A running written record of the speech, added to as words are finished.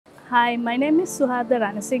Hi, my name is Suharda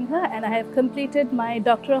Ranasinghe and I have completed my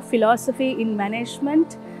Doctor of Philosophy in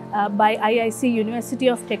Management by IIC University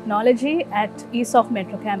of Technology at ESOFT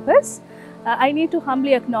Metro Campus. I need to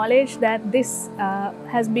humbly acknowledge that this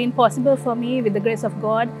has been possible for me with the grace of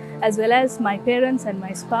God, as well as my parents and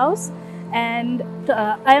my spouse. And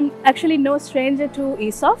I am actually no stranger to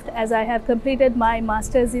ESOFT, as I have completed my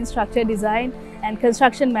Masters in Structure Design and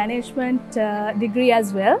Construction Management degree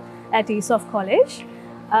as well at ESOFT College.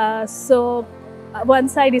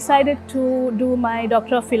 Once I decided to do my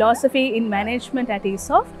Doctor of Philosophy in Management at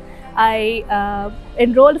ESOFT, I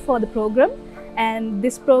enrolled for the program, and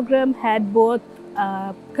this program had both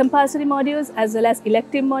compulsory modules as well as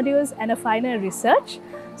elective modules and a final research.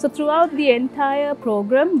 So throughout the entire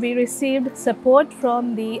program, we received support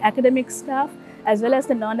from the academic staff as well as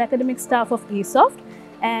the non-academic staff of ESOFT,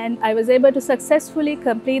 and I was able to successfully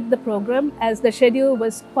complete the program as the schedule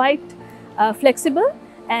was quite flexible,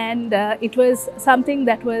 and it was something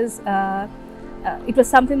that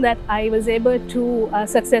I was able to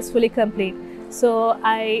successfully complete. So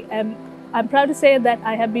I'm proud to say that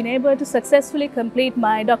I have been able to successfully complete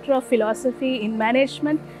my Doctor of Philosophy in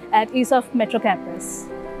Management at ESOFT Metro Campus.